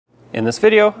In this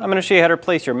video, I'm going to show you how to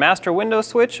place your master window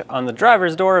switch on the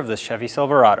driver's door of this Chevy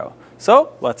Silverado.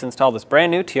 So let's install this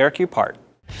brand new TRQ part.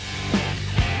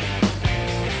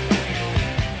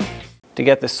 To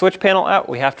get this switch panel out,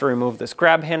 we have to remove this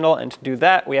grab handle, and to do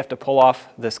that, we have to pull off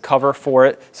this cover for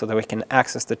it so that we can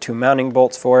access the two mounting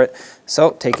bolts for it.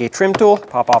 So take a trim tool,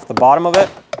 pop off the bottom of it.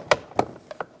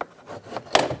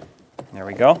 There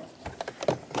we go.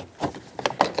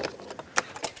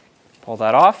 Pull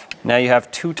that off. Now you have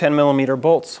two 10mm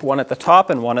bolts, one at the top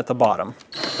and one at the bottom.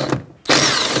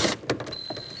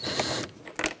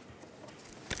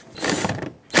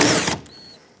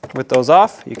 With those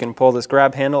off, you can pull this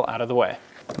grab handle out of the way.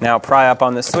 Now pry up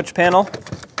on this switch panel.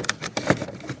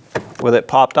 With it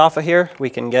popped off of here, we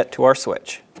can get to our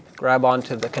switch. Grab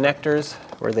onto the connectors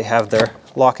where they have their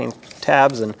locking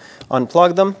tabs and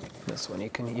unplug them. This one you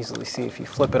can easily see if you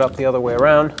flip it up the other way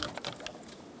around.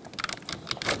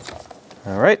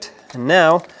 All right, and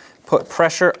now put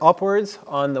pressure upwards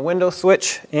on the window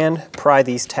switch and pry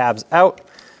these tabs out.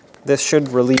 This should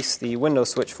release the window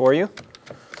switch for you.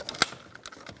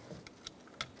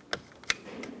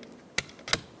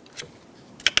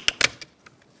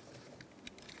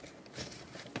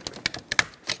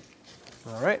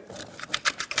 All right,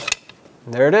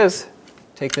 and there it is.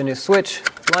 Take the new switch,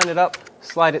 line it up,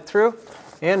 slide it through,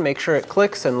 and make sure it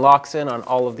clicks and locks in on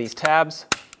all of these tabs.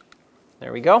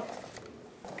 There we go.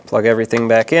 Plug everything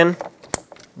back in,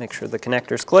 make sure the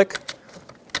connectors click,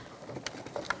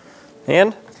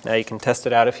 and now you can test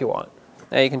it out if you want.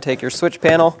 Now you can take your switch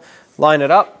panel, line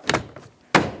it up,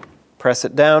 press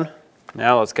it down.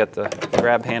 Now let's get the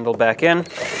grab handle back in,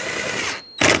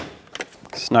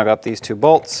 snug up these two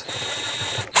bolts,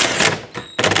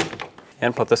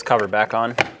 and put this cover back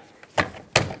on.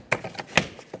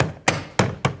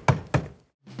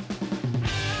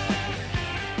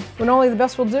 When only the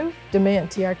best will do,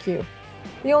 demand TRQ.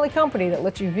 The only company that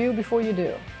lets you view before you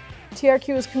do.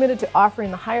 TRQ is committed to offering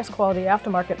the highest quality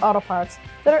aftermarket auto parts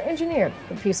that are engineered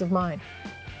for peace of mind.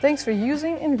 Thanks for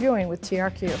using and viewing with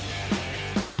TRQ.